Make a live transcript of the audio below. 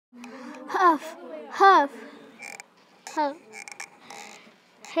Huff, huff, huff.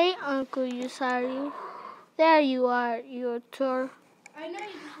 Hey, Uncle Usagi. There you are, your tour.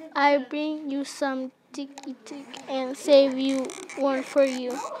 I bring you some tiki tik and save you one for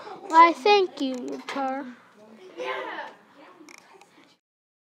you. Why, thank you, Utar.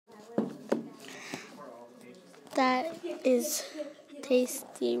 That is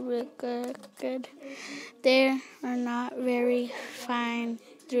tasty, real good. They are not very fine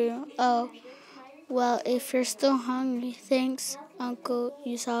through. Oh, well, if you're still hungry, thanks, Uncle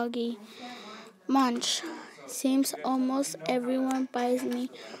Usagi. Munch. Seems almost everyone buys me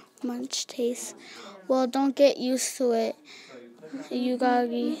munch taste. Well, don't get used to it,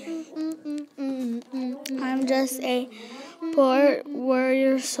 Usagi. I'm just a poor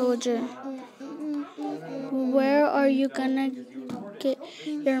warrior soldier. Where are you gonna get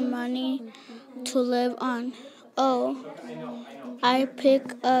your money to live on? Oh, I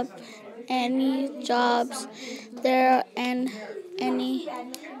pick up any jobs there and any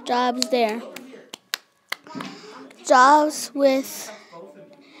jobs there. Jobs with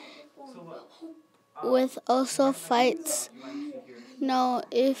also fights. No,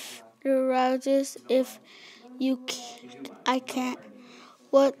 if rouses, if I can't.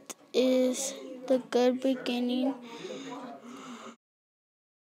 What is the good beginning?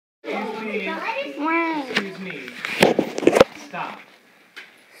 Excuse me. Stop.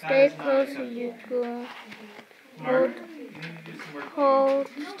 Stay close, you go. Hold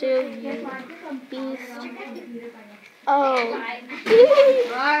still, you beast. Oh.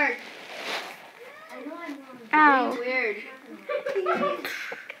 Mark. Ow. Weird.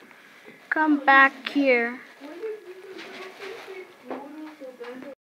 Come back here.